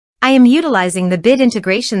I am utilizing the Bit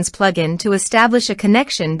Integrations plugin to establish a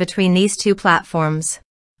connection between these two platforms.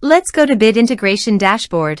 Let's go to Bit Integration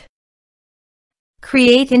Dashboard.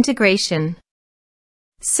 Create integration.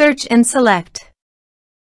 Search and select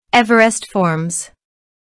Everest Forms.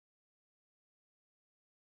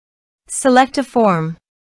 Select a form.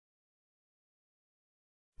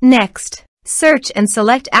 Next, search and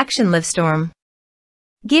select Action Livestorm.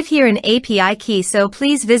 Give here an API key, so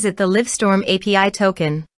please visit the Livestorm API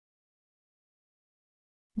token.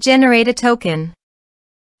 Generate a token.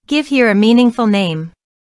 Give here a meaningful name.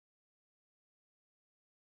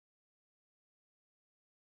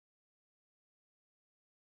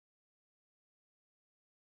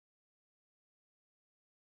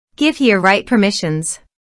 Give here right permissions.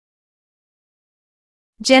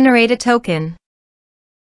 Generate a token.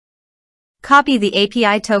 Copy the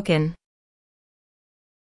API token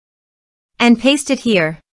and paste it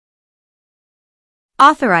here.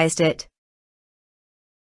 Authorized it.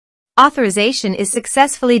 Authorization is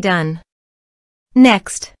successfully done.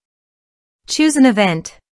 Next, choose an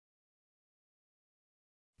event.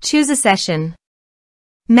 Choose a session.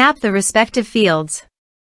 Map the respective fields.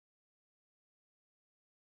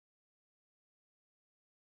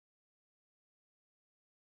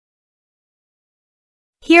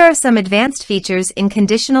 Here are some advanced features in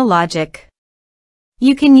conditional logic.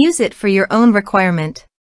 You can use it for your own requirement.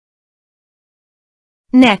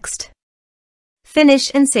 Next,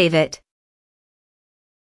 finish and save it.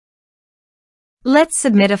 Let's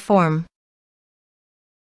submit a form.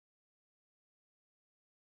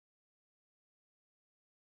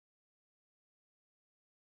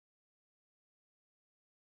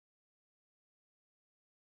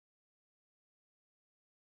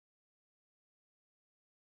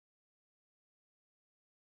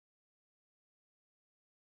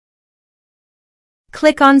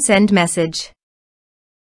 Click on Send Message.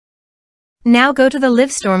 Now go to the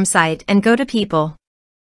Livestorm site and go to People.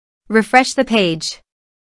 Refresh the page.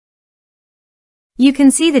 You can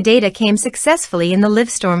see the data came successfully in the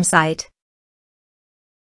Livestorm site.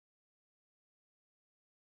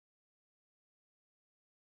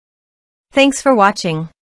 Thanks for watching.